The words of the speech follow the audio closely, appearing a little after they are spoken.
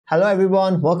Hello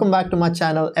everyone, welcome back to my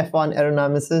channel F1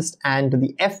 Aerodynamicist and to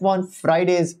the F1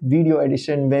 Fridays video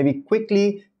edition where we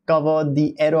quickly cover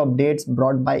the aero updates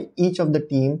brought by each of the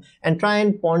team and try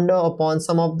and ponder upon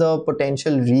some of the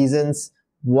potential reasons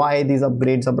why these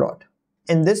upgrades are brought.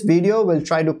 In this video, we'll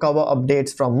try to cover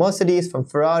updates from Mercedes, from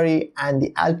Ferrari and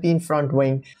the Alpine front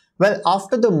wing. Well,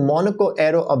 after the Monaco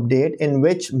Aero update in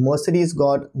which Mercedes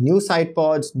got new side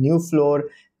pods, new floor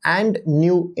and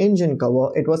new engine cover,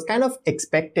 it was kind of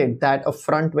expected that a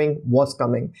front wing was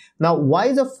coming. Now, why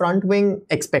is a front wing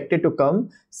expected to come?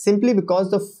 Simply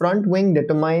because the front wing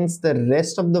determines the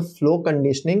rest of the flow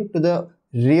conditioning to the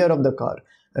rear of the car,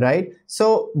 right?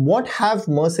 So what have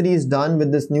Mercedes done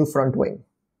with this new front wing?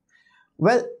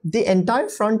 Well, the entire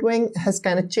front wing has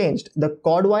kind of changed. The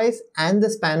chord-wise and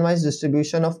the span-wise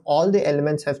distribution of all the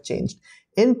elements have changed.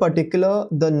 In particular,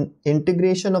 the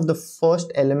integration of the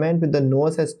first element with the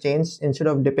nose has changed. Instead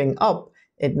of dipping up,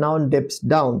 it now dips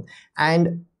down.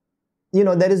 And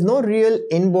there is no real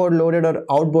inboard loaded or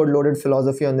outboard loaded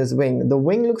philosophy on this wing. The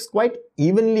wing looks quite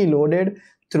evenly loaded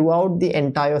throughout the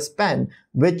entire span,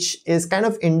 which is kind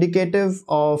of indicative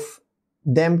of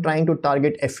them trying to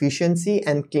target efficiency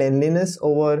and cleanliness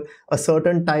over a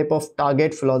certain type of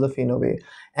target philosophy in a way.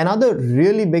 Another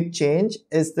really big change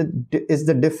is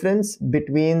the difference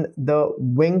between the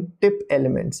wing tip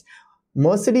elements.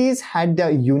 Mercedes had their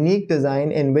unique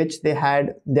design in which they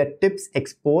had their tips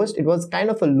exposed. It was kind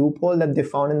of a loophole that they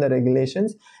found in the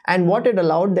regulations. And what it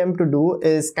allowed them to do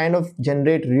is kind of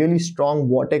generate really strong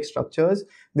vortex structures,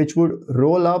 which would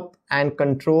roll up and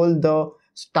control the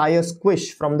tire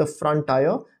squish from the front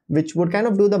tire, which would kind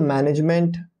of do the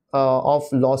management of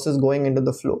losses going into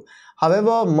the flow.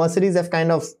 However, Mercedes have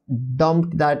kind of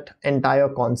dumped that entire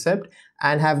concept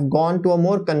and have gone to a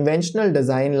more conventional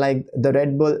design like the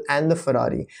Red Bull and the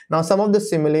Ferrari. Now, some of the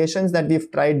simulations that we've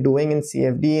tried doing in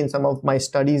CFD and some of my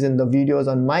studies in the videos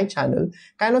on my channel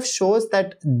kind of shows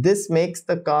that this makes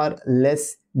the car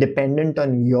less dependent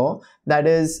on yaw. That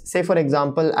is, say for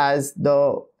example, as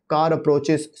the car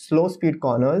approaches slow speed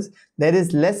corners, there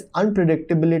is less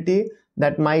unpredictability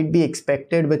that might be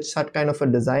expected with such kind of a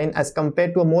design as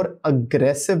compared to a more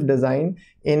aggressive design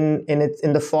in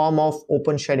the form of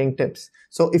open shedding tips.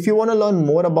 So if you want to learn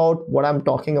more about what I'm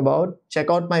talking about, check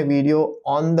out my video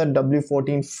on the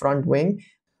W14 front wing.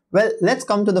 Well, let's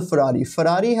come to the Ferrari.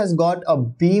 Ferrari has got a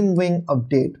beam wing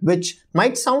update, which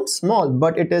might sound small,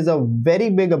 but it is a very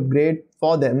big upgrade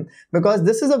for them because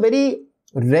this is a very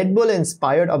Red Bull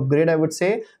inspired upgrade, I would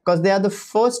say, because they are the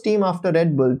first team after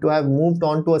Red Bull to have moved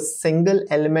on to a single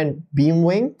element beam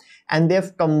wing, and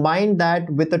they've combined that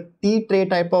with a T-tray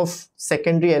type of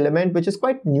secondary element, which is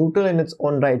quite neutral in its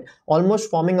own right,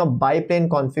 almost forming a biplane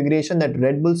configuration that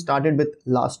Red Bull started with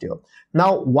last year.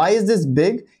 Now, why is this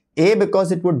big? A,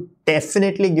 because it would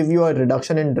definitely give you a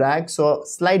reduction in drag, so a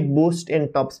slight boost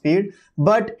in top speed,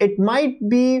 but it might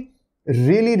be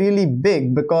really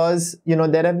big because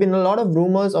there have been a lot of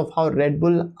rumors of how Red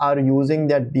Bull are using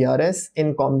their DRS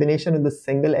in combination with the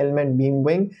single element beam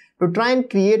wing to try and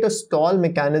create a stall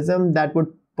mechanism that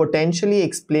would potentially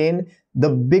explain the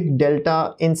big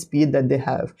delta in speed that they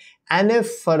have. And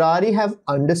if Ferrari have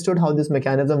understood how this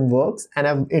mechanism works and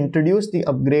have introduced the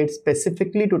upgrade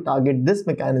specifically to target this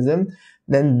mechanism,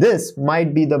 then this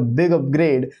might be the big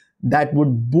upgrade that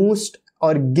would boost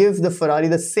or give the Ferrari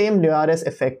the same DRS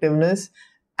effectiveness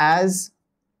as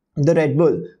the Red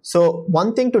Bull. So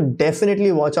one thing to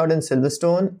definitely watch out in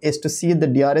Silverstone is to see the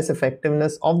DRS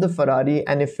effectiveness of the Ferrari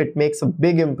and if it makes a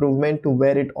big improvement to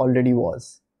where it already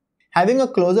was. Having a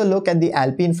closer look at the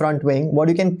Alpine front wing, what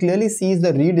you can clearly see is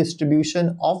the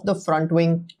redistribution of the front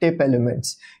wing tip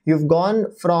elements. You've gone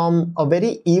from a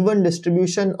very even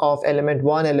distribution of element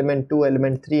 1, element 2,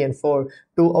 element 3 and 4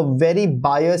 to a very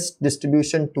biased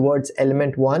distribution towards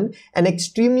element 1, an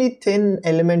extremely thin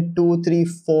element 2, 3,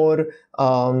 4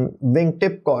 wing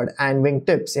tip cord and wing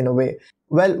tips in a way.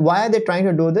 Well, why are they trying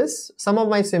to do this? Some of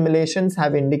my simulations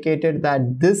have indicated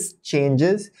that this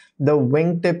changes the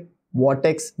wingtip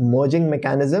vortex merging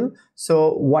mechanism.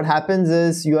 So what happens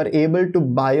is you are able to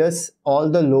bias all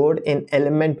the load in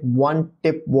element 1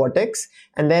 tip vortex,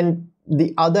 and then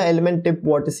the other element tip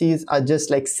vortices are just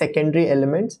like secondary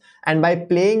elements, and by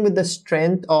playing with the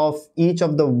strength of each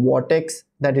of the vortex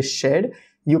that is shed,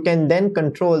 you can then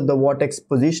control the vortex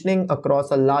positioning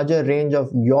across a larger range of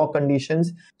yaw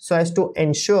conditions so as to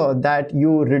ensure that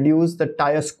you reduce the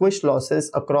tire squish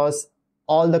losses across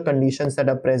all the conditions that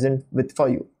are present for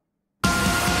you.